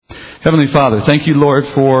Heavenly Father, thank you, Lord,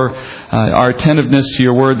 for our attentiveness to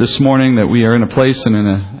your word this morning, that we are in a place and in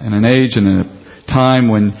an age and in a time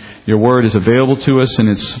when your word is available to us in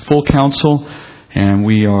its full counsel, and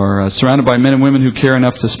we are surrounded by men and women who care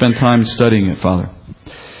enough to spend time studying it, Father.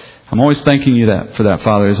 I'm always thanking you for that,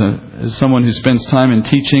 Father. As someone who spends time in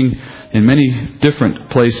teaching in many different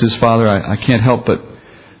places, Father, I can't help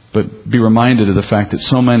but be reminded of the fact that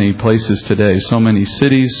so many places today, so many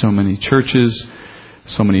cities, so many churches,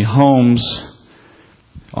 so many homes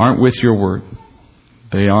aren't with your word.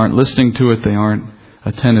 They aren't listening to it. They aren't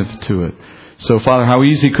attentive to it. So, Father, how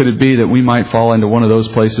easy could it be that we might fall into one of those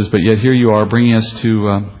places, but yet here you are bringing us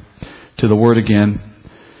to the word again,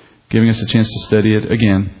 giving us a chance to study it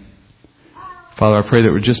again. Father, I pray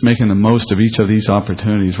that we're just making the most of each of these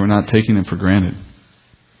opportunities. We're not taking them for granted.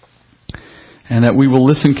 And that we will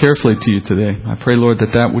listen carefully to you today. I pray, Lord,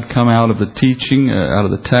 that would come out of the teaching, out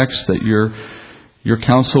of the text, that your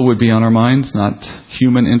counsel would be on our minds, not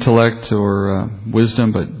human intellect or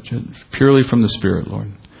wisdom, but purely from the Spirit,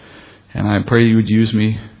 Lord. And I pray you would use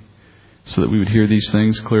me so that we would hear these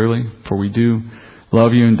things clearly, for we do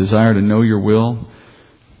love you and desire to know your will.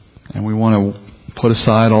 And we want to put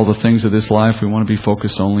aside all the things of this life. We want to be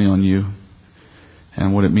focused only on you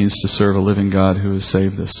and what it means to serve a living God who has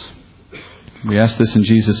saved us. We ask this in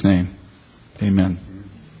Jesus' name.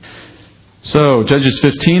 Amen. So, Judges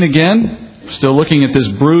 15 again. Still looking at this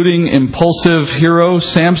brooding, impulsive hero,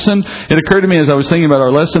 Samson. It occurred to me as I was thinking about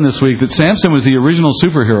our lesson this week that Samson was the original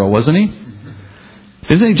superhero, wasn't he?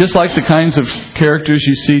 Isn't he just like the kinds of characters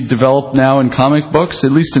you see developed now in comic books,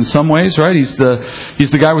 at least in some ways, right? He's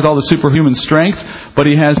the guy with all the superhuman strength, but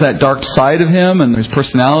he has that dark side of him, and his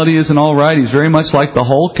personality isn't all right. He's very much like the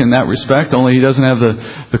Hulk in that respect, only he doesn't have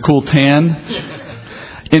the cool tan.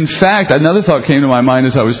 In fact, another thought came to my mind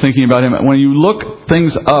as I was thinking about him. When you look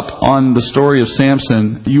things up on the story of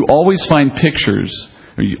Samson, you always find pictures,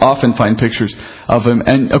 or you often find pictures of him.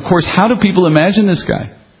 And of course, how do people imagine this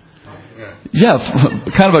guy? Yeah,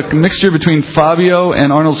 kind of a mixture between Fabio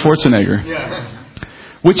and Arnold Schwarzenegger. Yeah.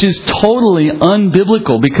 Which is totally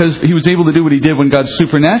unbiblical because he was able to do what he did when God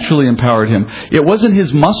supernaturally empowered him. It wasn't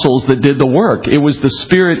his muscles that did the work. It was the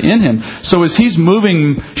Spirit in him. So as he's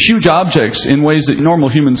moving huge objects in ways that normal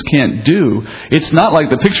humans can't do, it's not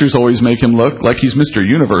like the pictures always make him look like he's Mr.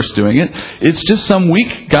 Universe doing it. It's just some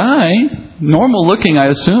weak guy, normal looking, I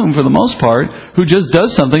assume, for the most part, who just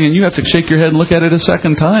does something and you have to shake your head and look at it a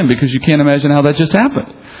second time because you can't imagine how that just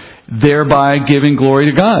happened. Thereby giving glory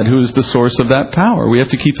to God, who is the source of that power. We have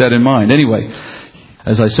to keep that in mind. Anyway,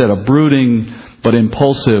 as I said, a brooding but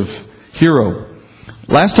impulsive hero.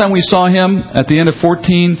 Last time we saw him, at the end of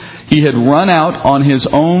 14, he had run out on his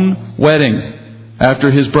own wedding after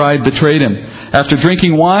his bride betrayed him. After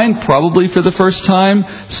drinking wine, probably for the first time,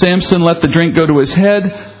 Samson let the drink go to his head,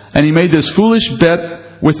 and he made this foolish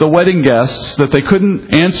bet with the wedding guests that they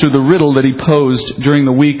couldn't answer the riddle that he posed during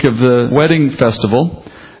the week of the wedding festival.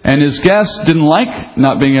 And his guests didn't like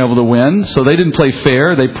not being able to win, so they didn't play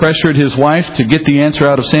fair. They pressured his wife to get the answer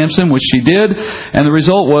out of Samson, which she did. And the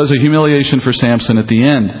result was a humiliation for Samson at the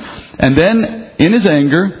end. And then, in his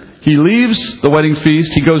anger, he leaves the wedding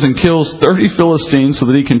feast. He goes and kills 30 Philistines so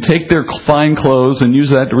that he can take their fine clothes and use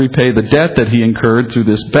that to repay the debt that he incurred through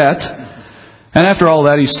this bet. And after all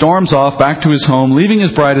that, he storms off back to his home, leaving his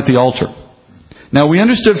bride at the altar. Now, we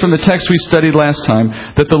understood from the text we studied last time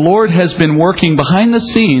that the Lord has been working behind the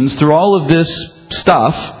scenes through all of this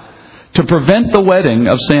stuff to prevent the wedding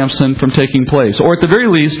of Samson from taking place. Or at the very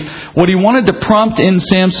least, what he wanted to prompt in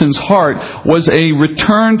Samson's heart was a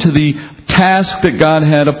return to the task that God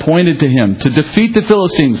had appointed to him, to defeat the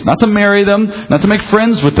Philistines, not to marry them, not to make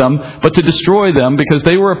friends with them, but to destroy them because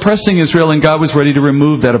they were oppressing Israel and God was ready to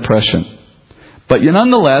remove that oppression. But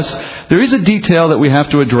nonetheless, there is a detail that we have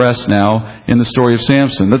to address now in the story of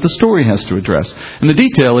Samson, that the story has to address. And the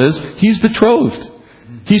detail is, he's betrothed.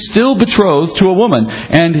 He's still betrothed to a woman.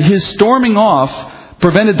 And his storming off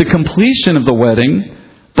prevented the completion of the wedding,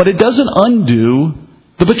 but it doesn't undo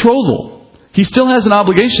the betrothal. He still has an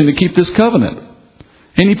obligation to keep this covenant.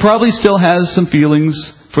 And he probably still has some feelings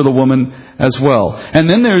for the woman as well. And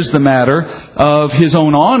then there's the matter of his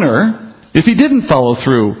own honor if he didn't follow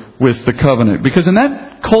through with the covenant. Because in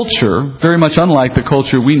that culture, very much unlike the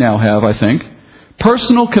culture we now have, I think,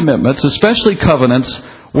 personal commitments, especially covenants,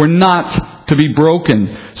 were not to be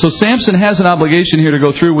broken. So Samson has an obligation here to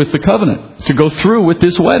go through with the covenant, to go through with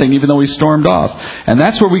this wedding, even though he stormed off. And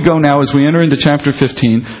that's where we go now as we enter into chapter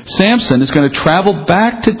 15. Samson is going to travel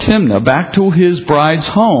back to Timnah, back to his bride's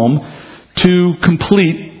home, to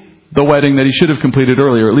complete the wedding that he should have completed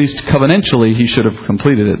earlier. At least covenantally he should have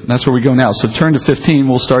completed it. And that's where we go now. So turn to 15.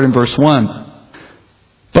 We'll start in verse 1.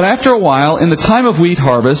 But after a while, in the time of wheat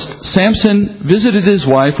harvest, Samson visited his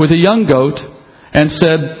wife with a young goat and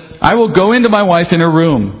said, "I will go into my wife in her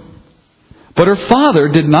room." But her father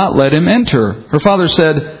did not let him enter. Her father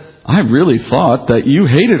said, "I really thought that you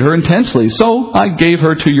hated her intensely, so I gave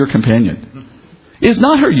her to your companion. Is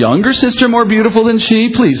not her younger sister more beautiful than she?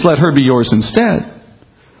 Please let her be yours instead."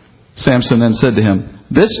 Samson then said to him,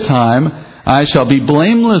 "This time I shall be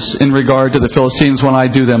blameless in regard to the Philistines when I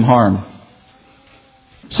do them harm."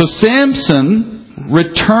 So Samson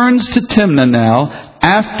returns to Timnah now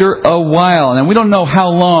after a while. And we don't know how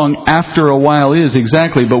long after a while is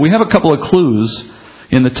exactly, but we have a couple of clues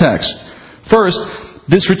in the text. First,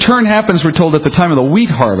 this return happens, we're told, at the time of the wheat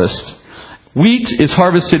harvest. Wheat is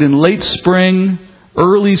harvested in late spring,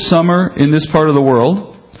 early summer in this part of the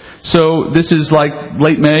world. So this is like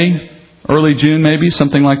late May, early June maybe,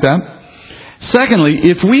 something like that. Secondly,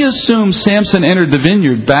 if we assume Samson entered the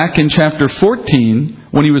vineyard back in chapter 14,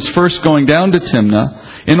 when he was first going down to Timnah,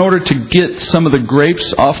 in order to get some of the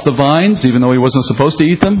grapes off the vines, even though he wasn't supposed to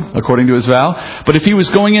eat them, according to his vow. But if he was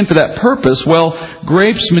going in for that purpose, well,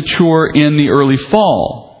 grapes mature in the early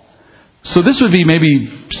fall. So this would be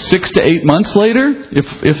maybe 6 to 8 months later,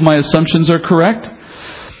 if my assumptions are correct.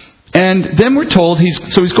 And then we're told he's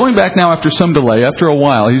going back now after some delay, after a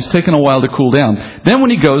while. He's taken a while to cool down. Then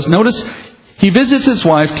when he goes, notice he visits his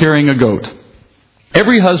wife carrying a goat.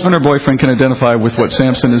 Every husband or boyfriend can identify with what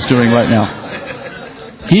Samson is doing right now.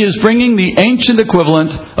 He is bringing the ancient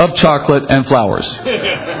equivalent of chocolate and flowers.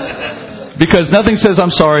 Because nothing says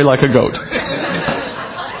I'm sorry like a goat.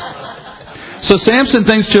 So Samson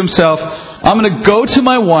thinks to himself, I'm going to go to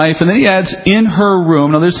my wife, and then he adds, in her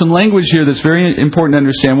room. Now there's some language here that's very important to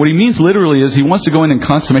understand. What he means literally is he wants to go in and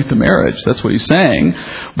consummate the marriage. That's what he's saying.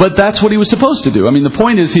 But that's what he was supposed to do. I mean, the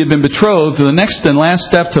point is he had been betrothed. The next and last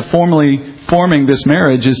step to formally forming this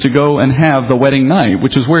marriage is to go and have the wedding night,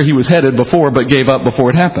 which is where he was headed before, but gave up before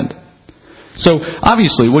it happened. So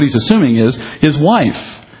obviously what he's assuming is his wife,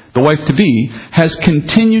 the wife-to-be, has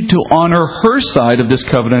continued to honor her side of this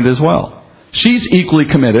covenant as well. She's equally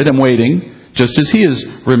committed and waiting, just as he has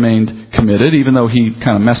remained committed, even though he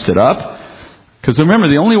kind of messed it up. Because remember,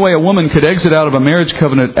 the only way a woman could exit out of a marriage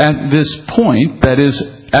covenant at this point, that is,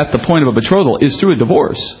 at the point of a betrothal, is through a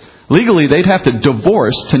divorce. Legally, they'd have to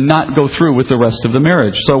divorce to not go through with the rest of the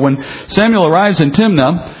marriage. So when Samuel arrives in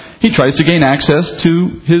Timnah, he tries to gain access to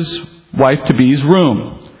his wife-to-be's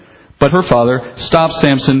room. But her father stops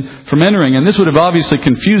Samson from entering. And this would have obviously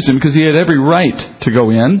confused him because he had every right to go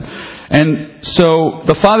in. And so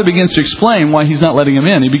the father begins to explain why he's not letting him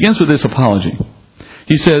in. He begins with this apology.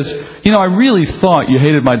 He says, I really thought you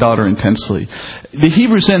hated my daughter intensely. The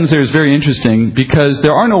Hebrew sentence there is very interesting because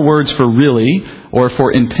there are no words for really or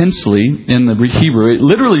for intensely in the Hebrew. It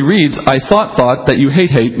literally reads, I thought that you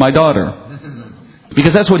hate my daughter.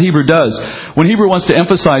 Because that's what Hebrew does. When Hebrew wants to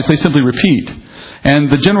emphasize, they simply repeat.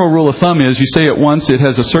 And the general rule of thumb is you say it once, it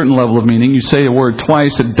has a certain level of meaning. You say a word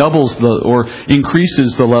twice, it doubles or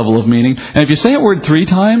increases the level of meaning. And if you say a word 3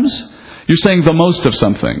 times, you're saying the most of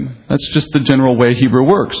something. That's just the general way Hebrew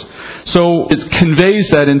works. So it conveys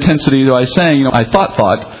that intensity by saying, I thought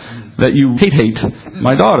that you hate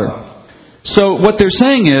my daughter. So what they're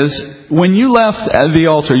saying is, when you left at the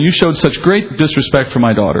altar, you showed such great disrespect for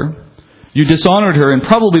my daughter. You dishonored her in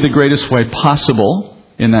probably the greatest way possible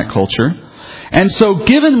in that culture. And so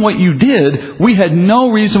given what you did, we had no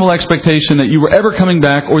reasonable expectation that you were ever coming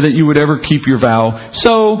back or that you would ever keep your vow.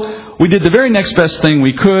 So we did the very next best thing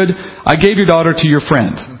we could. I gave your daughter to your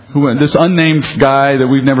friend, this unnamed guy that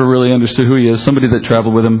we've never really understood who he is, somebody that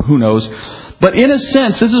traveled with him, who knows. But in a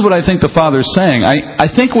sense, this is what I think the father's saying. I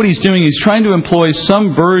think what he's doing, he's trying to employ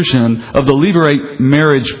some version of the Levirate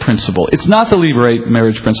marriage principle. It's not the Levirate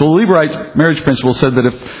marriage principle. The Levirate marriage principle said that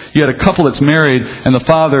if you had a couple that's married and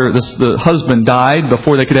the husband died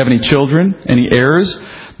before they could have any children, any heirs,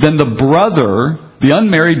 then the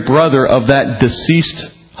unmarried brother of that deceased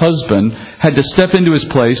husband had to step into his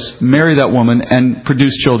place, marry that woman, and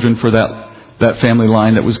produce children for that family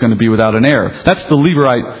line that was going to be without an heir. That's the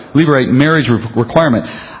Levirate marriage requirement.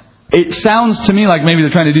 It sounds to me like maybe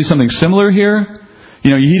they're trying to do something similar here.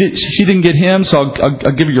 She didn't get him, so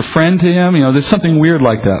I'll give your friend to him. There's something weird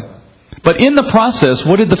like that. But in the process,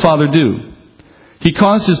 what did the father do? He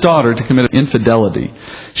caused his daughter to commit infidelity.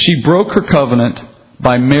 She broke her covenant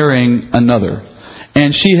by marrying another.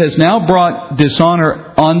 And she has now brought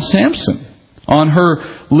dishonor on Samson, on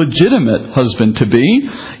her legitimate husband-to-be.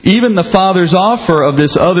 Even the father's offer of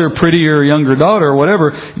this other prettier younger daughter or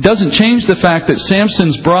whatever doesn't change the fact that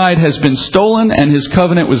Samson's bride has been stolen and his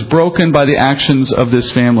covenant was broken by the actions of this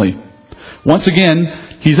family. Once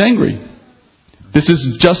again, he's angry. This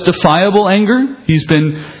is justifiable anger. He's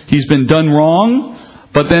been done wrong,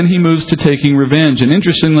 but then he moves to taking revenge. And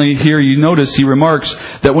interestingly, here you notice he remarks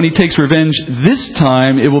that when he takes revenge this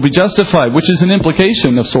time, it will be justified, which is an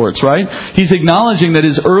implication of sorts, right? He's acknowledging that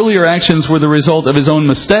his earlier actions were the result of his own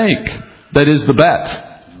mistake. That is the bet.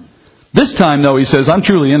 This time, though, he says, I'm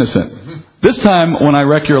truly innocent. This time, when I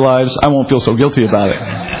wreck your lives, I won't feel so guilty about it.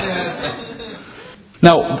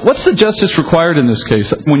 Now, what's the justice required in this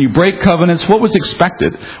case? When you break covenants, what was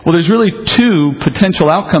expected? Well, there's really two potential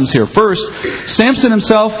outcomes here. First, Samson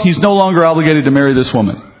himself, he's no longer obligated to marry this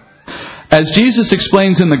woman. As Jesus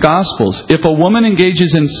explains in the Gospels, if a woman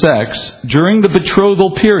engages in sex during the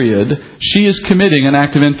betrothal period, she is committing an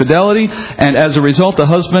act of infidelity, and as a result, the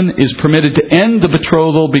husband is permitted to end the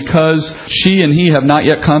betrothal because she and he have not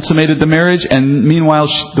yet consummated the marriage, and meanwhile,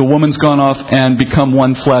 the woman's gone off and become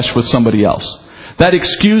one flesh with somebody else. That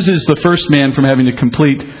excuses the first man from having to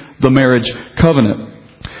complete the marriage covenant.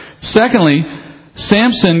 Secondly,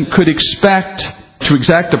 Samson could expect to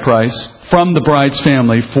exact a price from the bride's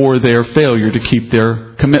family for their failure to keep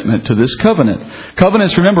their commitment to this covenant.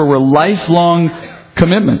 Covenants, remember, were lifelong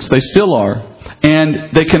commitments. They still are.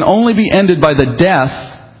 And they can only be ended by the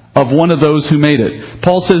death of one of those who made it.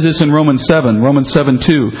 Paul says this in Romans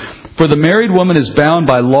 7:2. For the married woman is bound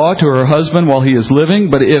by law to her husband while he is living,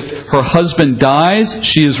 but if her husband dies,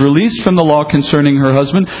 she is released from the law concerning her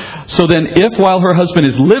husband. So then, if while her husband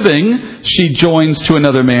is living, she joins to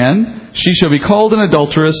another man, she shall be called an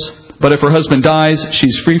adulteress, but if her husband dies, she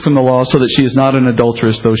is free from the law, so that she is not an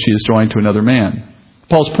adulteress, though she is joined to another man.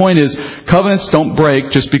 Paul's point is, covenants don't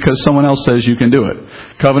break just because someone else says you can do it.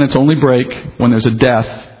 Covenants only break when there's a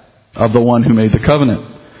death of the one who made the covenant.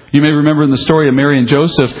 You may remember in the story of Mary and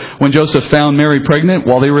Joseph, when Joseph found Mary pregnant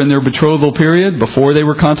while they were in their betrothal period, before they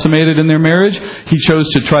were consummated in their marriage, he chose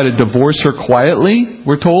to try to divorce her quietly,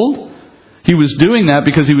 we're told. He was doing that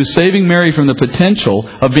because he was saving Mary from the potential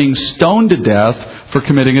of being stoned to death for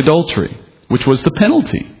committing adultery, which was the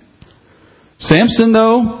penalty. Samson,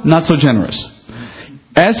 though, not so generous.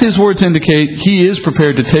 As his words indicate, he is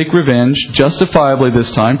prepared to take revenge, justifiably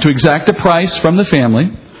this time, to exact a price from the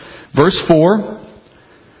family. Verse 4,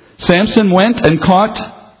 Samson went and caught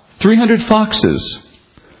 300 foxes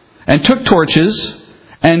and took torches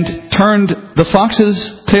and turned the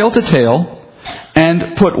foxes tail to tail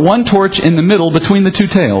and put one torch in the middle between the two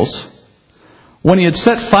tails. When he had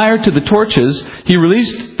set fire to the torches, he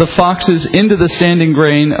released the foxes into the standing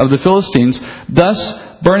grain of the Philistines,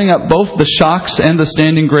 thus burning up both the shocks and the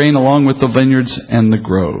standing grain along with the vineyards and the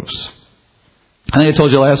groves. I think I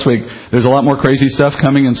told you last week, there's a lot more crazy stuff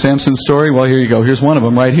coming in Samson's story. Well, here you go. Here's one of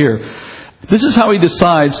them right here. This is how he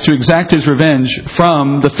decides to exact his revenge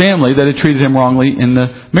from the family that had treated him wrongly in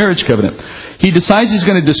the marriage covenant. He decides he's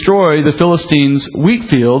going to destroy the Philistines' wheat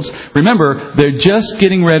fields. Remember, they're just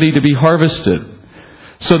getting ready to be harvested.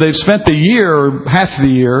 So they've spent the year, or half the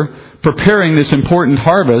year, preparing this important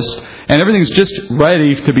harvest, and everything's just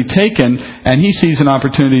ready to be taken, and he sees an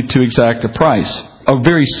opportunity to exact a price. A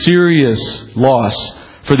very serious loss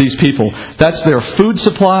for these people. That's their food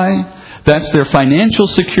supply. That's their financial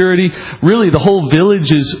security. Really, the whole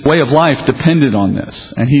village's way of life depended on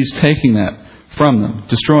this. And he's taking that from them,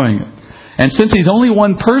 destroying it. And since he's only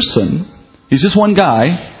one person, he's just one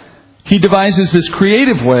guy, he devises this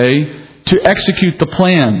creative way to execute the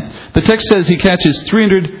plan. The text says he catches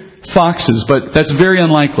 300 foxes, but that's very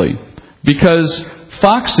unlikely. Because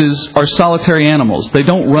foxes are solitary animals. They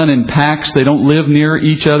don't run in packs. They don't live near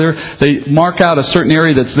each other. They mark out a certain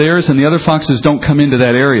area that's theirs, and the other foxes don't come into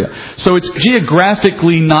that area. So it's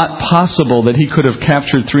geographically not possible that he could have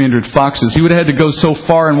captured 300 foxes. He would have had to go so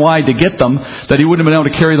far and wide to get them that he wouldn't have been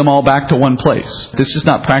able to carry them all back to one place. This is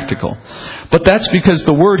not practical. But that's because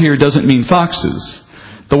the word here doesn't mean foxes.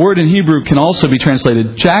 The word in Hebrew can also be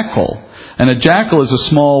translated jackal. And a jackal is a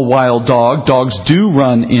small wild dog. Dogs do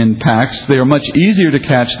run in packs. They are much easier to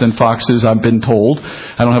catch than foxes, I've been told.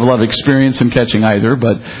 I don't have a lot of experience in catching either,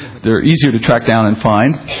 but they're easier to track down and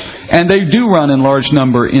find. And they do run in large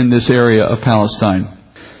number in this area of Palestine.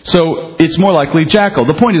 So it's more likely jackal.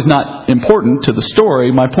 The point is not important to the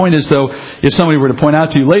story. My point is, though, if somebody were to point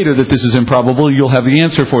out to you later that this is improbable, you'll have the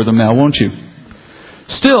answer for them now, won't you?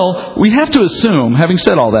 Still, we have to assume, having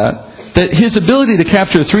said all that his ability to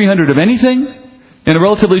capture 300 of anything in a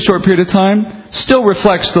relatively short period of time still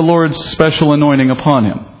reflects the Lord's special anointing upon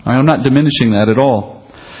him. I'm not diminishing that at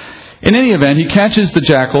all. In any event, he catches the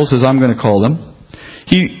jackals, as I'm going to call them.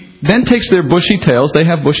 He then takes their bushy tails. They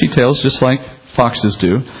have bushy tails just like foxes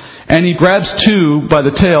do. And he grabs two by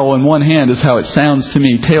the tail in one hand, is how it sounds to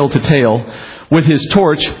me, tail to tail. With his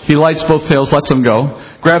torch, he lights both tails, lets them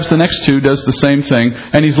go. Grabs the next two, does the same thing.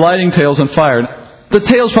 And he's lighting tails on fire. The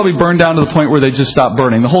tail's probably burned down to the point where they just stop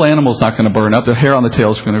burning. The whole animal's not going to burn up. The hair on the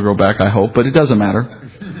tail's going to grow back, I hope, but it doesn't matter.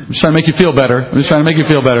 I'm just trying to make you feel better.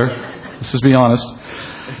 Let's just be honest.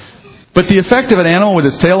 But the effect of an animal with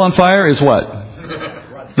its tail on fire is what?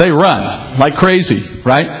 They run like crazy,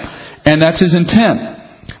 right? And that's his intent.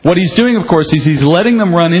 What he's doing, of course, is he's letting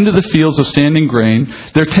them run into the fields of standing grain.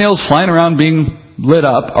 Their tails flying around being lit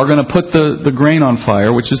up are going to put the grain on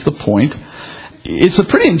fire, which is the point. It's a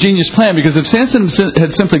pretty ingenious plan, because if Samson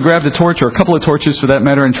had simply grabbed a torch, or a couple of torches for that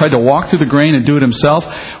matter, and tried to walk through the grain and do it himself,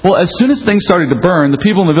 well, as soon as things started to burn, the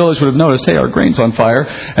people in the village would have noticed, hey, our grain's on fire,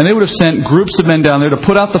 and they would have sent groups of men down there to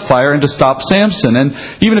put out the fire and to stop Samson. And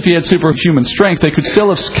even if he had superhuman strength, they could still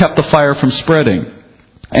have kept the fire from spreading.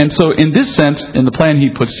 And so in this sense, in the plan he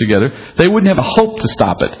puts together, they wouldn't have a hope to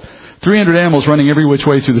stop it. 300 animals running every which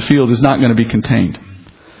way through the field is not going to be contained.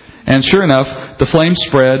 And sure enough, the flame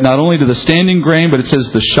spread not only to the standing grain, but it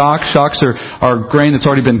says the shocks. Shocks are grain that's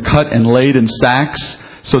already been cut and laid in stacks.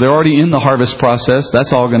 So they're already in the harvest process.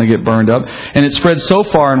 That's all going to get burned up. And it spreads so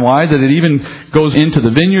far and wide that it even goes into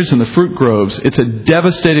the vineyards and the fruit groves. It's a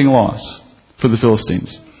devastating loss for the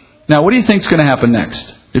Philistines. Now, what do you think is going to happen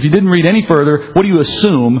next? If you didn't read any further, what do you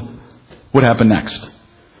assume would happen next?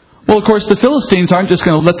 Well, of course, the Philistines aren't just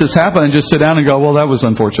going to let this happen and just sit down and go, well, that was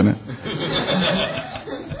unfortunate.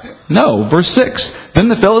 No, verse 6. Then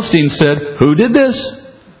the Philistines said, who did this?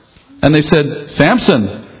 And they said,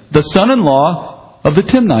 Samson, the son-in-law of the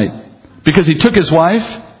Timnite, because he took his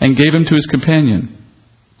wife and gave him to his companion.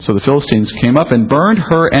 So the Philistines came up and burned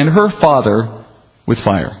her and her father with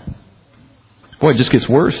fire. Boy, it just gets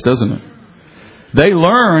worse, doesn't it? They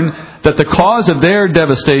learn that the cause of their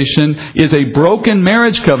devastation is a broken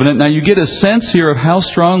marriage covenant. Now you get a sense here of how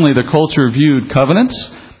strongly the culture viewed covenants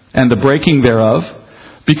and the breaking thereof.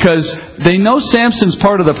 Because they know Samson's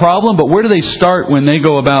part of the problem, but where do they start when they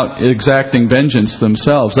go about exacting vengeance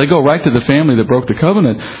themselves? They go right to the family that broke the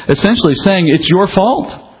covenant, essentially saying, it's your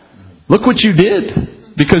fault. Look what you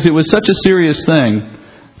did. Because it was such a serious thing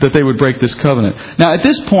that they would break this covenant. Now at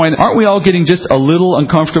this point, aren't we all getting just a little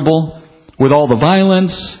uncomfortable with all the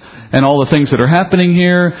violence and all the things that are happening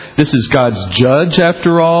here? This is God's judge,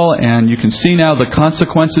 after all, and you can see now the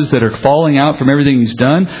consequences that are falling out from everything He's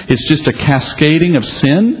done. It's just a cascading of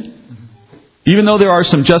sin. Even though there are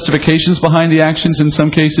some justifications behind the actions in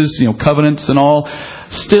some cases, covenants and all,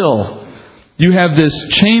 still, you have this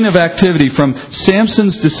chain of activity from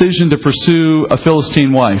Samson's decision to pursue a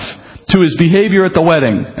Philistine wife, to his behavior at the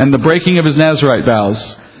wedding and the breaking of his Nazirite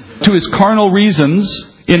vows, to his carnal reasons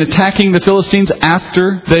in attacking the Philistines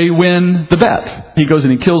after they win the bet. He goes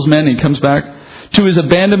and he kills men and he comes back, to his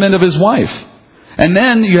abandonment of his wife. And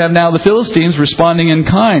then you have now the Philistines responding in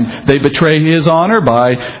kind. They betray his honor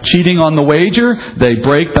by cheating on the wager. They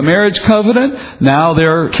break the marriage covenant. Now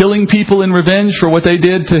they're killing people in revenge for what they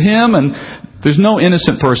did to him. And there's no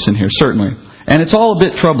innocent person here, certainly. And it's all a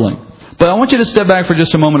bit troubling. But I want you to step back for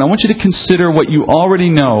just a moment. I want you to consider what you already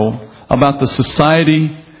know about the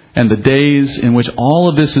society and the days in which all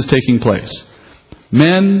of this is taking place.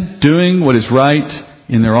 Men doing what is right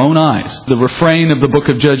in their own eyes. The refrain of the book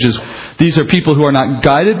of Judges. These are people who are not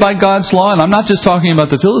guided by God's law. And I'm not just talking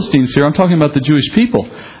about the Philistines here. I'm talking about the Jewish people.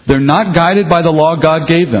 They're not guided by the law God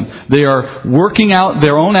gave them. They are working out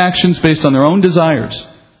their own actions based on their own desires.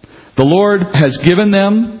 The Lord has given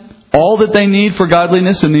them all that they need for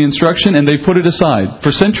godliness and the instruction, and they put it aside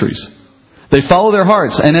for centuries. They follow their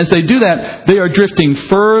hearts. And as they do that, they are drifting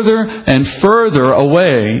further and further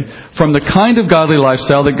away from the kind of godly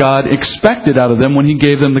lifestyle that God expected out of them when He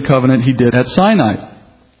gave them the covenant He did at Sinai.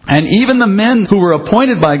 And even the men who were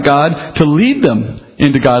appointed by God to lead them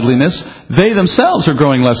into godliness, they themselves are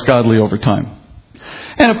growing less godly over time.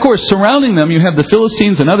 And of course, surrounding them, you have the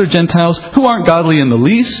Philistines and other Gentiles who aren't godly in the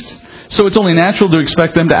least. So it's only natural to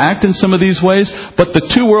expect them to act in some of these ways. But the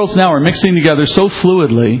two worlds now are mixing together so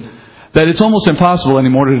fluidly that it's almost impossible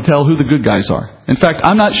anymore to tell who the good guys are. In fact,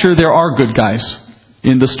 I'm not sure there are good guys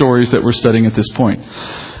in the stories that we're studying at this point.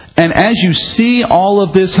 And as you see all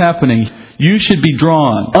of this happening, you should be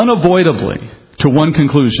drawn unavoidably to one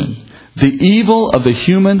conclusion. The evil of the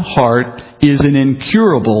human heart is an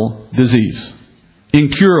incurable disease.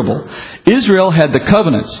 Incurable. Israel had the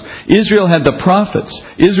covenants. Israel had the prophets.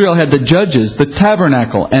 Israel had the judges, the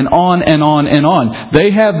tabernacle, and on and on and on.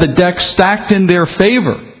 They have the deck stacked in their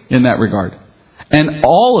favor in that regard. And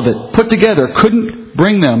all of it put together couldn't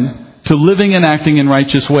bring them to living and acting in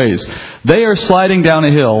righteous ways. They are sliding down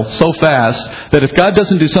a hill so fast that if God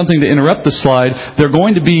doesn't do something to interrupt the slide, they're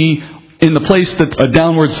going to be in the place that a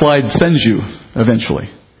downward slide sends you eventually.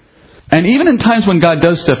 And even in times when God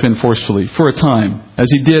does step in forcefully, for a time,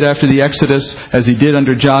 as He did after the Exodus, as He did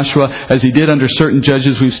under Joshua, as He did under certain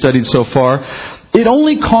judges we've studied so far, it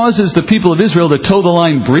only causes the people of Israel to toe the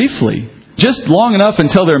line briefly, just long enough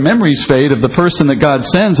until their memories fade of the person that God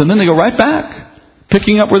sends, and then they go right back,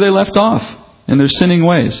 picking up where they left off in their sinning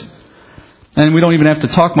ways. And we don't even have to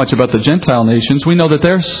talk much about the Gentile nations. We know that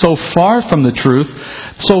they're so far from the truth,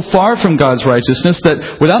 so far from God's righteousness,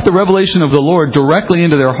 that without the revelation of the Lord directly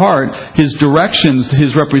into their heart, His directions,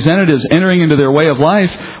 His representatives entering into their way of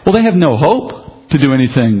life, well, they have no hope to do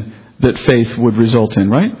anything that faith would result in,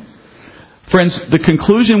 right? Friends, the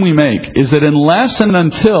conclusion we make is that unless and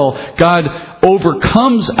until God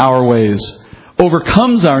overcomes our ways,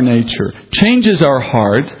 overcomes our nature, changes our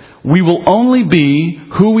heart, we will only be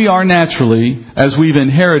who we are naturally as we've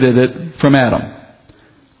inherited it from Adam.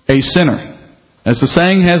 A sinner. As the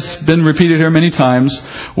saying has been repeated here many times,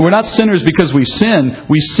 we're not sinners because we sin.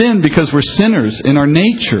 We sin because we're sinners in our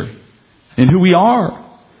nature, in who we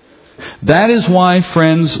are. That is why,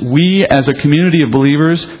 friends, we as a community of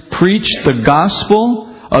believers preach the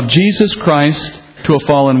gospel of Jesus Christ to a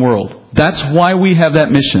fallen world. That's why we have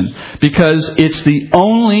that mission. Because it's the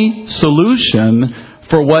only solution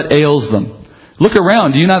for what ails them. Look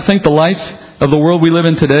around. Do you not think the life of the world we live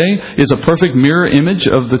in today is a perfect mirror image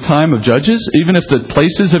of the time of Judges? Even if the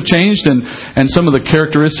places have changed and some of the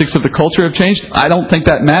characteristics of the culture have changed, I don't think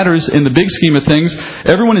that matters in the big scheme of things.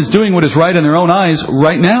 Everyone is doing what is right in their own eyes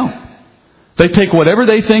right now. They take whatever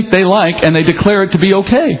they think they like and they declare it to be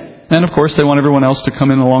okay. And of course they want everyone else to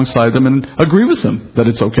come in alongside them and agree with them that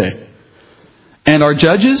it's okay. And our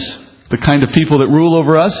judges, the kind of people that rule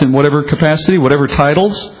over us in whatever capacity, whatever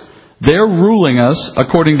titles, they're ruling us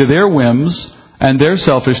according to their whims and their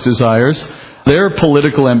selfish desires, their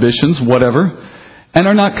political ambitions, whatever, and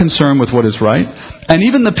are not concerned with what is right. And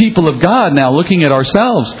even the people of God now, looking at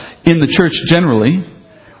ourselves in the church generally,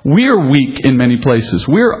 we're weak in many places.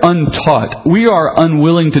 We're untaught. We are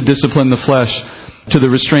unwilling to discipline the flesh to the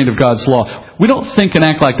restraint of God's law. We don't think and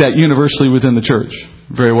act like that universally within the church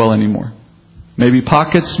very well anymore. Maybe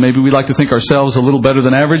pockets. Maybe we like to think ourselves a little better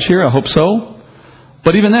than average here. I hope so.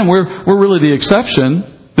 But even then, we're really the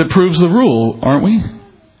exception that proves the rule, aren't we?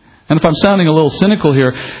 And if I'm sounding a little cynical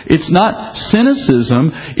here, it's not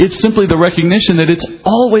cynicism. It's simply the recognition that it's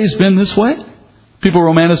always been this way. People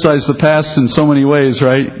romanticize the past in so many ways,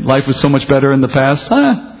 right? Life was so much better in the past.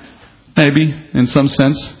 Maybe, in some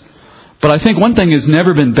sense. But I think one thing has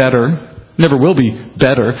never been better, never will be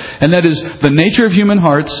better, and that is the nature of human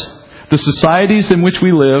hearts, the societies in which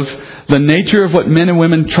we live, the nature of what men and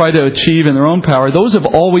women try to achieve in their own power. Those have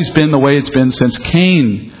always been the way it's been since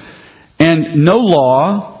Cain. And no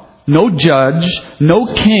law, no judge,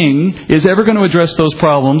 no king is ever going to address those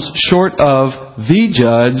problems short of the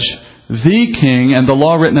judge, the king, and the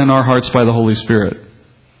law written in our hearts by the Holy Spirit.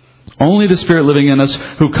 Only the Spirit living in us,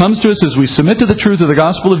 who comes to us as we submit to the truth of the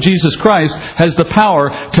gospel of Jesus Christ, has the power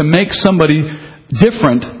to make somebody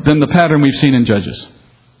different than the pattern we've seen in Judges.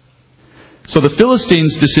 So the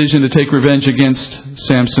Philistines' decision to take revenge against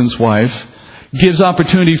Samson's wife gives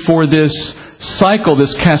opportunity for this cycle,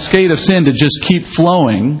 this cascade of sin to just keep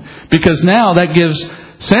flowing, because now that gives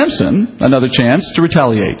Samson another chance to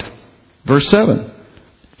retaliate. Verse 7.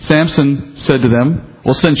 Samson said to them,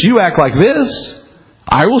 "Well, since you act like this,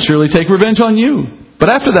 I will surely take revenge on you. But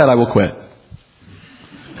after that I will quit."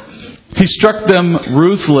 He struck them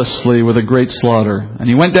ruthlessly with a great slaughter, and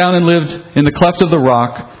he went down and lived in the cleft of the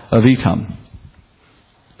rock of Etam.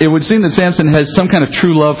 It would seem that Samson has some kind of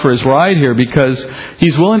true love for his bride here, because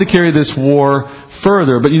he's willing to carry this war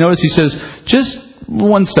further. But you notice he says, just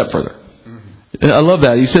one step further. I love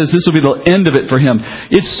that. He says this will be the end of it for him.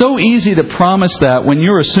 It's so easy to promise that when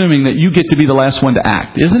you're assuming that you get to be the last one to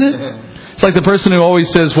act, isn't it? It's like the person who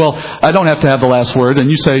always says, well, I don't have to have the last word. And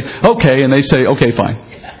you say, okay. And they say, okay, fine.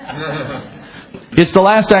 It's the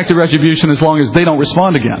last act of retribution as long as they don't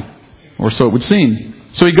respond again. Or so it would seem.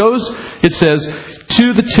 So he goes, it says,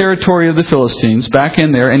 to the territory of the Philistines, back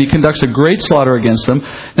in there, and he conducts a great slaughter against them.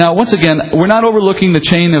 Now, once again, we're not overlooking the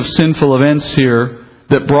chain of sinful events here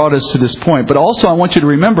that brought us to this point. But also I want you to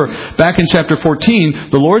remember, back in chapter 14,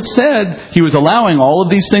 the Lord said He was allowing all of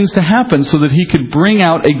these things to happen so that He could bring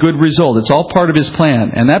out a good result. It's all part of His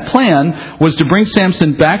plan. And that plan was to bring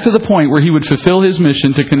Samson back to the point where he would fulfill his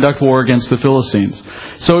mission to conduct war against the Philistines.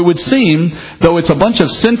 So it would seem, though it's a bunch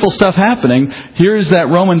of sinful stuff happening, here's that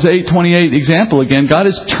Romans 8:28 example again. God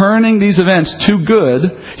is turning these events to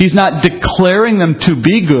good. He's not declaring them to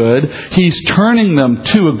be good. He's turning them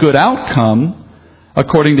to a good outcome,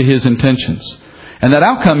 according to His intentions. And that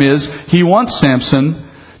outcome is, He wants Samson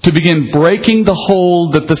to begin breaking the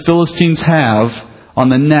hold that the Philistines have on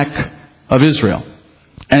the neck of Israel.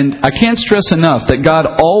 And I can't stress enough that God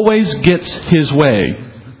always gets His way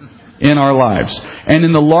in our lives and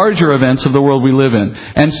in the larger events of the world we live in.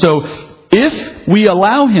 And so if we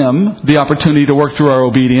allow Him the opportunity to work through our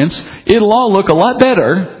obedience, it'll all look a lot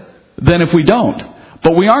better than if we don't.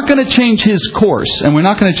 But we aren't going to change His course, and we're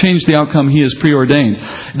not going to change the outcome He has preordained.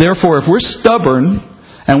 Therefore, if we're stubborn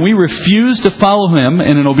and we refuse to follow Him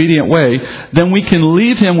in an obedient way, then we can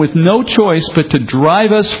leave Him with no choice but to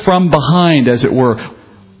drive us from behind, as it were.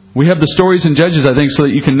 We have the stories in Judges, I think, so that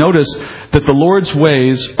you can notice that the Lord's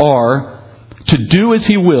ways are to do as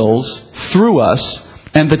He wills through us,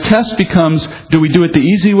 and the test becomes, do we do it the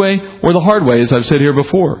easy way or the hard way, as I've said here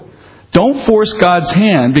before. Don't force God's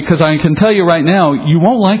hand, because I can tell you right now, you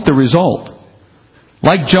won't like the result.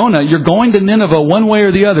 Like Jonah, you're going to Nineveh one way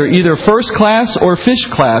or the other, either first class or fish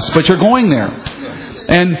class, but you're going there.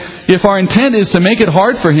 And if our intent is to make it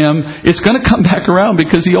hard for Him, it's going to come back around,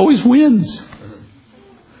 because He always wins.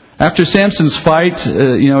 After Samson's fight,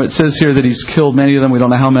 it says here that he's killed many of them. We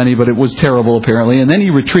don't know how many, but it was terrible apparently. And then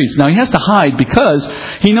he retreats. Now he has to hide because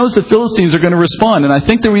he knows the Philistines are going to respond. And I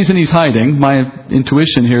think the reason he's hiding, my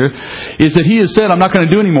intuition here, is that he has said, I'm not going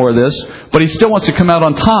to do any more of this, but he still wants to come out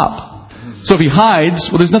on top. So if he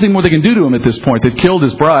hides, well, there's nothing more they can do to him at this point. They've killed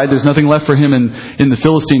his bride. There's nothing left for him in the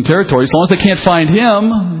Philistine territory. As long as they can't find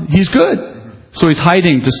him, he's good. So he's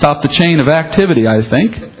hiding to stop the chain of activity, I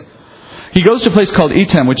think. He goes to a place called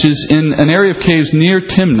Etam, which is in an area of caves near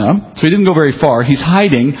Timnah. So he didn't go very far. He's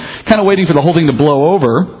hiding, kind of waiting for the whole thing to blow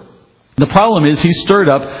over. The problem is he stirred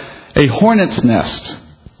up a hornet's nest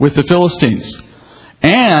with the Philistines.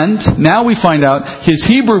 And now we find out his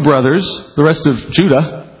Hebrew brothers, the rest of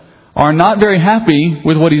Judah, are not very happy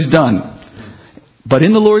with what he's done. But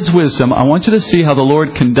in the Lord's wisdom, I want you to see how the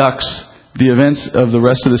Lord conducts the events of the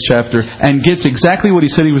rest of this chapter and gets exactly what He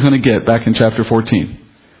said He was going to get back in chapter 14.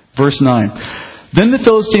 Verse 9. Then the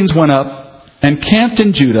Philistines went up and camped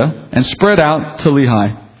in Judah and spread out to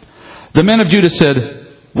Lehi. The men of Judah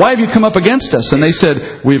said, Why have you come up against us? And they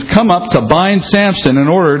said, We've come up to bind Samson in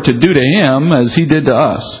order to do to him as he did to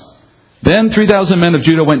us. Then 3,000 men of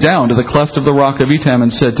Judah went down to the cleft of the rock of Etam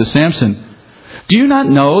and said to Samson, Do you not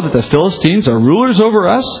know that the Philistines are rulers over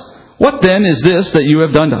us? What then is this that you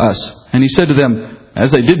have done to us? And he said to them,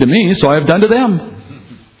 As they did to me, so I have done to them.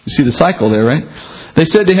 You see the cycle there, right? They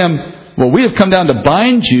said to him, Well, we have come down to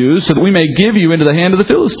bind you so that we may give you into the hand of the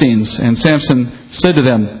Philistines. And Samson said to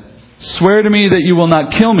them, Swear to me that you will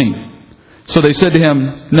not kill me. So they said to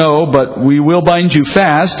him, No, but we will bind you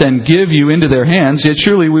fast and give you into their hands, yet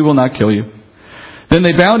surely we will not kill you. Then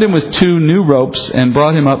they bound him with 2 new ropes and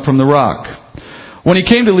brought him up from the rock. When he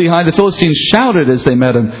came to Lehi, the Philistines shouted as they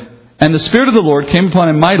met him. And the Spirit of the Lord came upon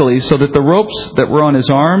him mightily, so that the ropes that were on his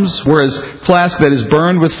arms were as flask that is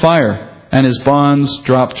burned with fire, and his bonds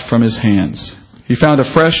dropped from his hands. He found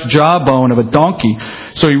a fresh jawbone of a donkey,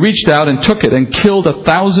 so he reached out and took it and killed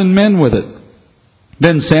 1,000 men with it.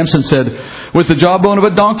 Then Samson said, With the jawbone of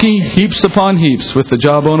a donkey, heaps upon heaps. With the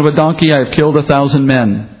jawbone of a donkey, I have killed 1,000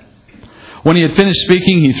 men. When he had finished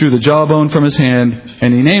speaking, he threw the jawbone from his hand,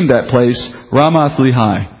 and he named that place Ramath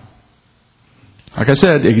Lehi. Like I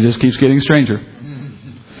said, it just keeps getting stranger.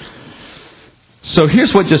 So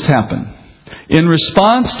here's what just happened. In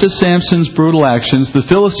response to Samson's brutal actions, the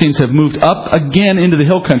Philistines have moved up again into the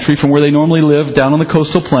hill country from where they normally live, down on the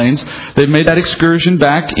coastal plains. They've made that excursion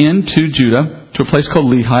back into Judah to a place called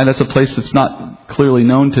Lehi. That's a place that's not clearly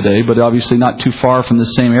known today, but obviously not too far from the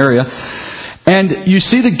same area. And you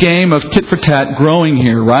see the game of tit for tat growing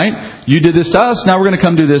here, right? You did this to us, now we're going to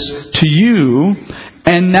come do this to you.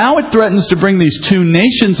 And now it threatens to bring these 2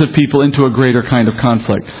 nations of people into a greater kind of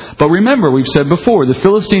conflict. But remember, we've said before, the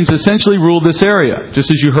Philistines essentially ruled this area, just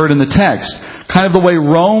as you heard in the text. Kind of the way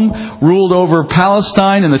Rome ruled over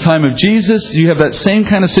Palestine in the time of Jesus. You have that same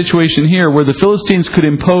kind of situation here where the Philistines could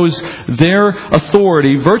impose their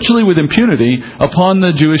authority virtually with impunity upon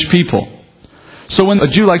the Jewish people. So when a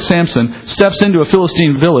Jew like Samson steps into a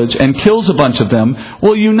Philistine village and kills a bunch of them,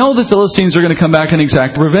 well, you know the Philistines are going to come back and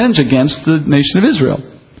exact revenge against the nation of Israel.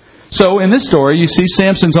 So in this story, you see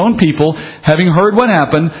Samson's own people, having heard what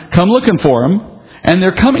happened, come looking for him, and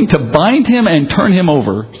they're coming to bind him and turn him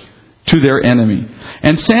over to their enemy.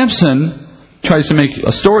 And Samson tries to make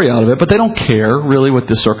a story out of it, but they don't care really what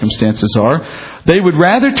the circumstances are. They would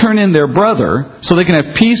rather turn in their brother so they can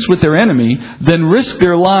have peace with their enemy than risk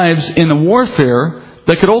their lives in a warfare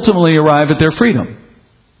that could ultimately arrive at their freedom.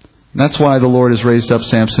 And that's why the Lord has raised up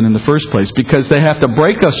Samson in the first place, because they have to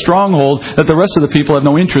break a stronghold that the rest of the people have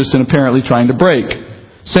no interest in apparently trying to break.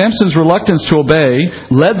 Samson's reluctance to obey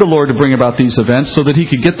led the Lord to bring about these events so that he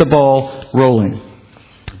could get the ball rolling.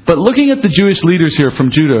 But looking at the Jewish leaders here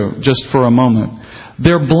from Judah just for a moment,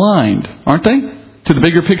 they're blind, aren't they, to the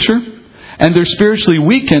bigger picture? And they're spiritually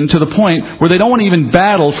weakened to the point where they don't want to even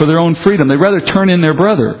battle for their own freedom. They'd rather turn in their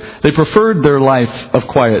brother. They preferred their life of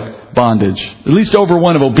quiet bondage, at least over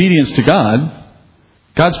one of obedience to God.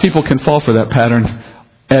 God's people can fall for that pattern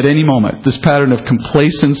at any moment. This pattern of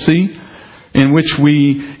complacency in which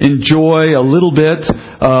we enjoy a little bit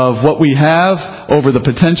of what we have over the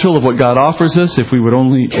potential of what God offers us if we would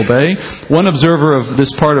only obey. One observer of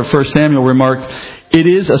this part of 1 Samuel remarked, "It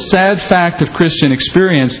is a sad fact of Christian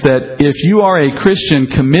experience that if you are a Christian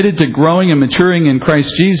committed to growing and maturing in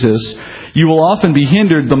Christ Jesus, you will often be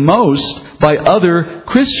hindered the most by other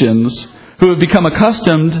Christians who have become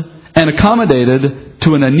accustomed and accommodated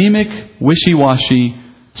to an anemic, wishy-washy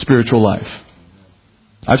spiritual life."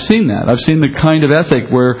 I've seen that. I've seen the kind of ethic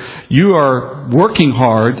where you are working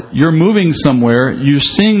hard, you're moving somewhere, you're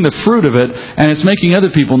seeing the fruit of it, and it's making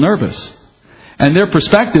other people nervous. And their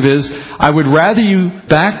perspective is, I would rather you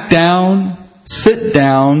back down, sit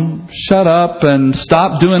down, shut up, and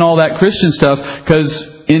stop doing all that Christian stuff,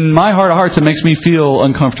 because in my heart of hearts it makes me feel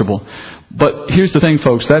uncomfortable. But here's the thing,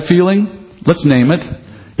 folks. That feeling, let's name it,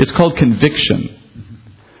 it's called conviction.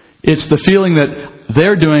 It's the feeling that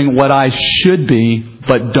they're doing what I should be,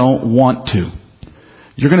 but don't want to.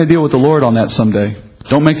 You're going to deal with the Lord on that someday.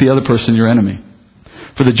 Don't make the other person your enemy.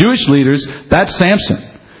 For the Jewish leaders, that's Samson.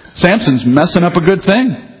 Samson's messing up a good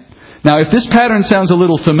thing. Now, if this pattern sounds a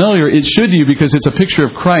little familiar, it should to you because it's a picture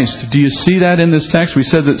of Christ. Do you see that in this text? We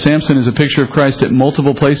said that Samson is a picture of Christ at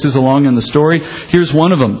multiple places along in the story. Here's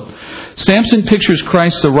one of them. Samson pictures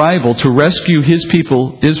Christ's arrival to rescue his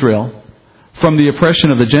people, Israel, from the oppression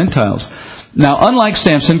of the Gentiles. Now, unlike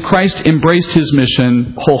Samson, Christ embraced his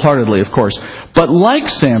mission wholeheartedly, of course. But like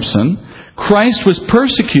Samson, Christ was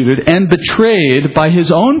persecuted and betrayed by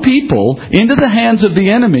his own people into the hands of the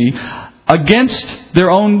enemy against their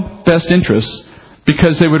own best interests,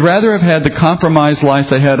 because they would rather have had the compromised life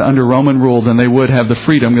they had under Roman rule than they would have the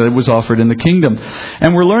freedom that was offered in the kingdom.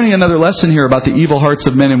 And we're learning another lesson here about the evil hearts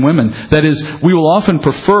of men and women. That is, we will often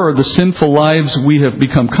prefer the sinful lives we have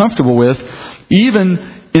become comfortable with,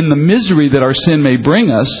 even in the misery that our sin may bring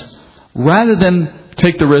us, rather than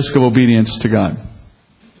take the risk of obedience to God.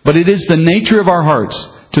 But it is the nature of our hearts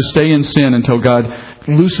to stay in sin until God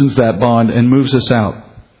loosens that bond and moves us out.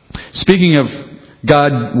 Speaking of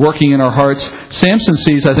God working in our hearts, Samson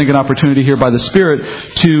sees, I think, an opportunity here by the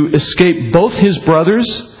Spirit to escape both his brothers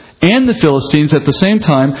and the Philistines at the same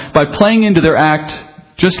time by playing into their act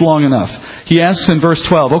just long enough. He asks in verse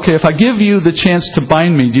 12, okay, if I give you the chance to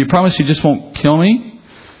bind me, do you promise you just won't kill me?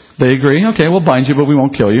 They agree. Okay, we'll bind you, but we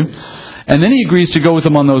won't kill you. And then he agrees to go with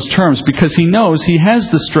them on those terms because he knows he has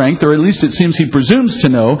the strength, or at least it seems he presumes to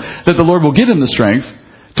know, that the Lord will give him the strength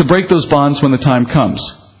to break those bonds when the time comes.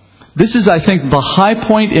 This is, I think, the high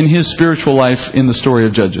point in his spiritual life in the story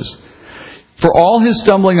of Judges. For all his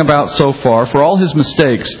stumbling about so far, for all his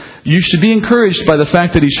mistakes, you should be encouraged by the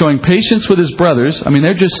fact that he's showing patience with his brothers. I mean,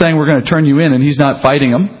 they're just saying we're going to turn you in, and he's not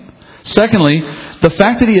fighting them. Secondly, the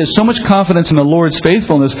fact that he has so much confidence in the Lord's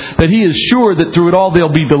faithfulness that he is sure that through it all there'll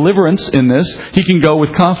be deliverance in this, he can go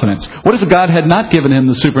with confidence. What if God had not given him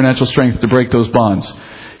the supernatural strength to break those bonds?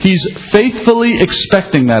 He's faithfully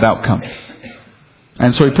expecting that outcome.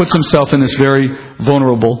 And so he puts himself in this very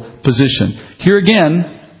vulnerable position. Here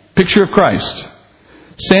again, picture of Christ.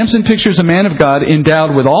 Samson pictures a man of God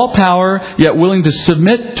endowed with all power, yet willing to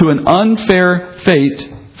submit to an unfair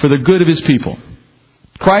fate for the good of his people.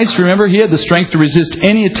 Christ, remember, he had the strength to resist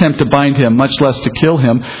any attempt to bind him, much less to kill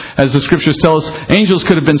him. As the Scriptures tell us, angels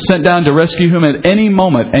could have been sent down to rescue him at any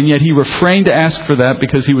moment, and yet he refrained to ask for that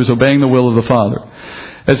because he was obeying the will of the Father.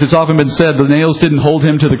 As it's often been said, the nails didn't hold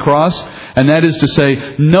him to the cross, and that is to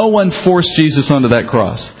say, no one forced Jesus onto that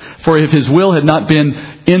cross. For if his will had not been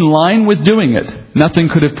in line with doing it, nothing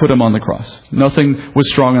could have put him on the cross. Nothing was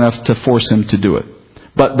strong enough to force him to do it.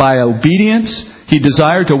 But by obedience, he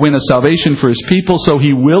desired to win a salvation for his people, so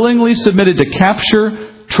he willingly submitted to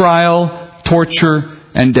capture, trial, torture,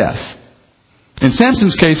 and death. In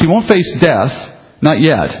Samson's case, he won't face death, not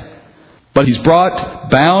yet. But he's brought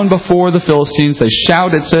bound before the Philistines. They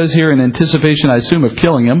shout, it says here, in anticipation, I assume, of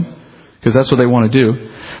killing him, because that's what they want to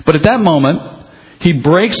do. But at that moment, he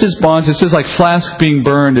breaks his bonds. It says like flask being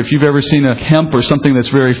burned. If you've ever seen a hemp or something that's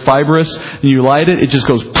very fibrous, and you light it, it just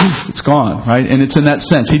goes poof, it's gone, right? And it's in that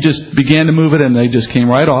sense. He just began to move it, and they just came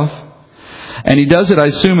right off. And he does it, I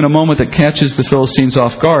assume, in a moment that catches the Philistines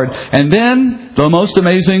off guard. And then, the most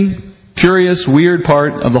amazing, curious, weird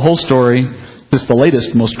part of the whole story, this is the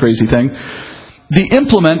latest, most crazy thing. The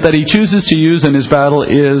implement that he chooses to use in his battle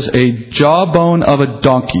is a jawbone of a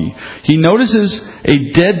donkey. He notices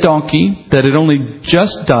a dead donkey that had only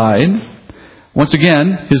just died. Once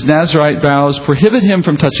again, his Nazirite vows prohibit him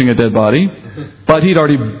from touching a dead body, but he'd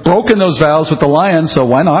already broken those vows with the lion, so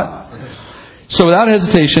why not? So without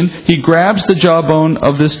hesitation, he grabs the jawbone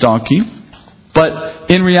of this donkey, but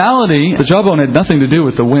in reality, the jawbone had nothing to do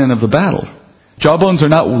with the win of the battle. Jawbones are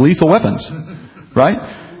not lethal weapons,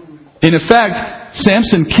 right? In effect,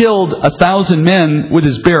 Samson killed 1,000 men with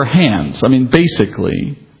his bare hands. I mean,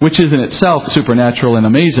 basically, which is in itself supernatural and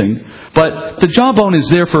amazing. But the jawbone is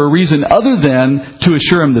there for a reason other than to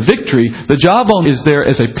assure him the victory. The jawbone is there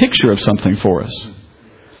as a picture of something for us.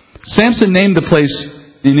 Samson named the place,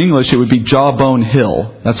 in English, it would be Jawbone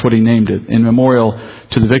Hill. That's what he named it, in memorial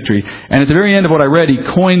to the victory. And at the very end of what I read, he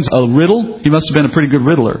coins a riddle. He must have been a pretty good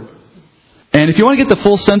riddler. And if you want to get the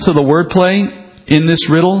full sense of the wordplay in this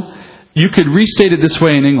riddle, you could restate it this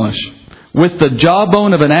way in English. With the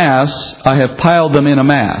jawbone of an ass, I have piled them in a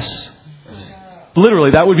mass.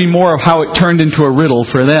 Literally, that would be more of how it turned into a riddle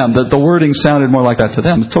for them. The wording sounded more like that to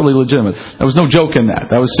them. It's totally legitimate. There was no joke in that.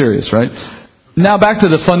 That was serious, right? Now back to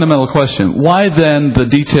the fundamental question. Why then the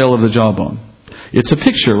detail of the jawbone? It's a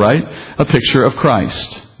picture, right? A picture of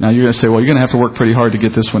Christ. Now you're going to say, well, you're going to have to work pretty hard to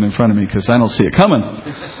get this one in front of me because I don't see it coming.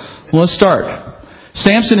 Well, let's start.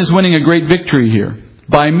 Samson is winning a great victory here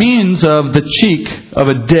by means of the cheek of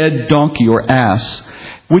a dead donkey or ass,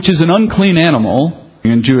 which is an unclean animal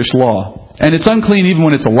in Jewish law. And it's unclean even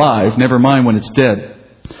when it's alive, never mind when it's dead.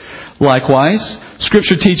 Likewise,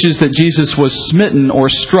 Scripture teaches that Jesus was smitten or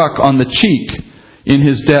struck on the cheek in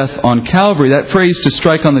His death on Calvary. That phrase, to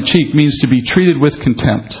strike on the cheek, means to be treated with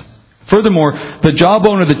contempt. Furthermore, the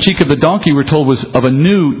jawbone or the cheek of the donkey, we're told, was of a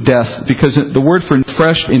new death, because the word for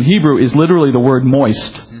fresh in Hebrew is literally the word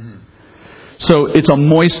moist. So it's a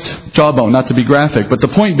moist jawbone, not to be graphic. But the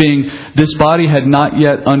point being, this body had not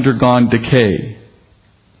yet undergone decay.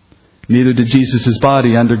 Neither did Jesus'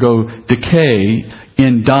 body undergo decay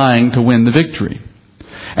in dying to win the victory.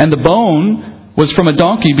 And the bone was from a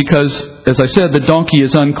donkey because, as I said, the donkey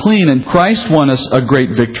is unclean, and Christ won us a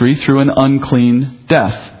great victory through an unclean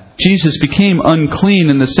death. Jesus became unclean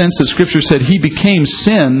in the sense that Scripture said He became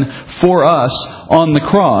sin for us on the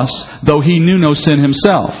cross, though He knew no sin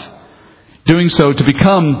Himself, doing so to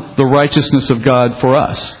become the righteousness of God for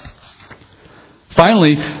us.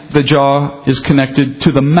 Finally, the jaw is connected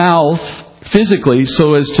to the mouth physically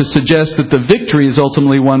so as to suggest that the victory is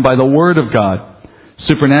ultimately won by the Word of God,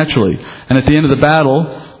 supernaturally. And at the end of the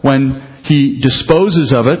battle, when He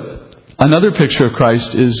disposes of it, another picture of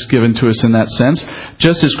Christ is given to us in that sense.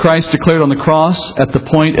 Just as Christ declared on the cross at the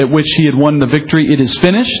point at which He had won the victory, it is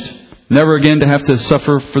finished, never again to have to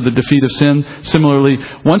suffer for the defeat of sin. Similarly,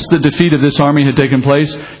 once the defeat of this army had taken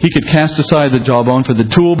place, He could cast aside the jawbone, for the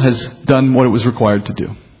tool has done what it was required to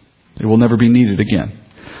do. It will never be needed again.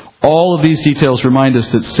 All of these details remind us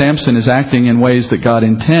that Samson is acting in ways that God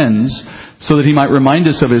intends so that He might remind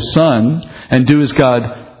us of His Son and do as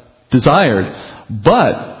God desired.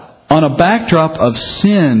 But on a backdrop of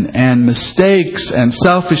sin and mistakes and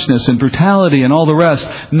selfishness and brutality and all the rest,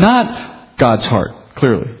 not God's heart,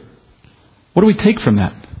 clearly. What do we take from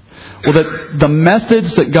that? Well, that the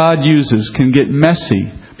methods that God uses can get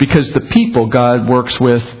messy because the people God works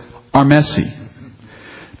with are messy.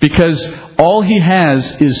 Because all He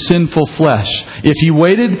has is sinful flesh. If He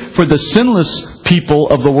waited for the sinless people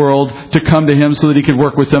of the world to come to Him so that He could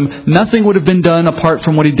work with them, nothing would have been done apart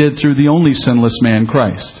from what He did through the only sinless man,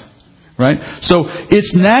 Christ. Right? So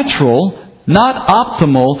it's natural, not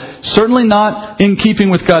optimal, certainly not in keeping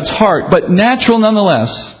with God's heart, but natural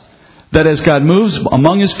nonetheless, that as God moves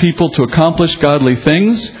among His people to accomplish godly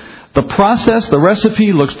things, the process, the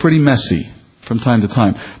recipe looks pretty messy from time to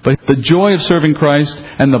time. But the joy of serving Christ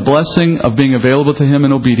and the blessing of being available to Him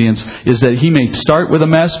in obedience is that He may start with a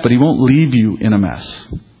mess, but He won't leave you in a mess.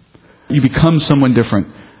 You become someone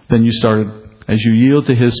different than you started as you yield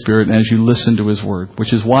to His Spirit and as you listen to His Word,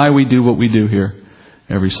 which is why we do what we do here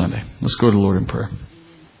every Sunday. Let's go to the Lord in prayer.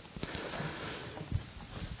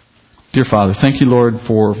 Dear Father, thank You, Lord,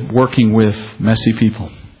 for working with messy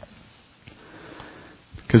people.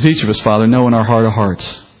 Because each of us, Father, know in our heart of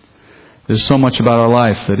hearts, there's so much about our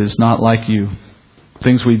life that is not like You.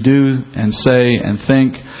 Things we do and say and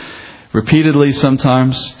think repeatedly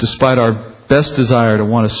sometimes, despite our best desire to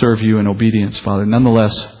want to serve You in obedience, Father.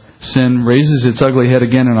 Nonetheless, sin raises its ugly head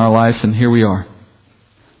again in our life, and here we are.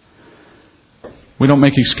 We don't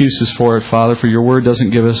make excuses for it, Father, for Your Word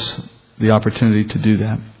doesn't give us the opportunity to do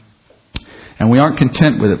that. And we aren't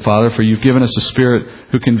content with it, Father, for You've given us a Spirit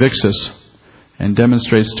who convicts us and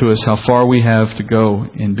demonstrates to us how far we have to go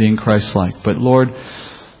in being Christ-like. But Lord,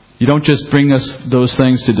 you don't just bring us those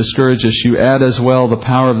things to discourage us. You add as well the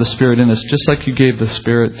power of the Spirit in us, just like you gave the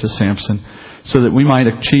Spirit to Samson, so that we might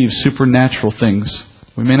achieve supernatural things.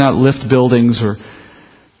 We may not lift buildings or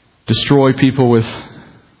destroy people with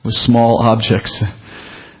small objects,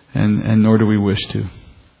 and nor do we wish to.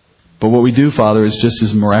 But what we do, Father, is just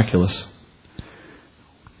as miraculous.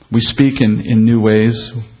 We speak in new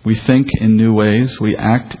ways. We think in new ways. We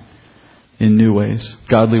act in new ways,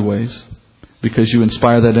 godly ways, because you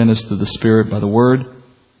inspire that in us through the Spirit by the Word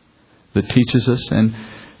that teaches us. And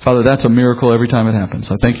Father, that's a miracle every time it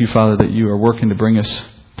happens. I thank you, Father, that you are working to bring us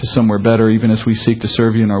to somewhere better, even as we seek to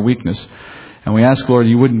serve you in our weakness. And we ask, Lord,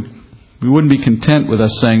 we wouldn't be content with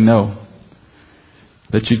us saying no,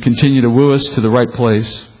 that you'd continue to woo us to the right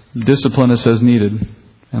place, discipline us as needed,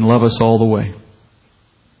 and love us all the way.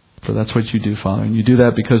 For that's what you do, Father. And you do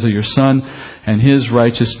that because of your Son and His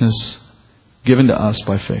righteousness given to us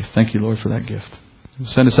by faith. Thank you, Lord, for that gift.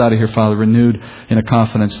 Send us out of here, Father, renewed in a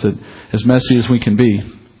confidence that as messy as we can be,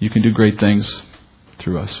 you can do great things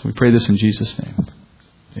through us. We pray this in Jesus' name.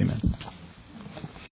 Amen.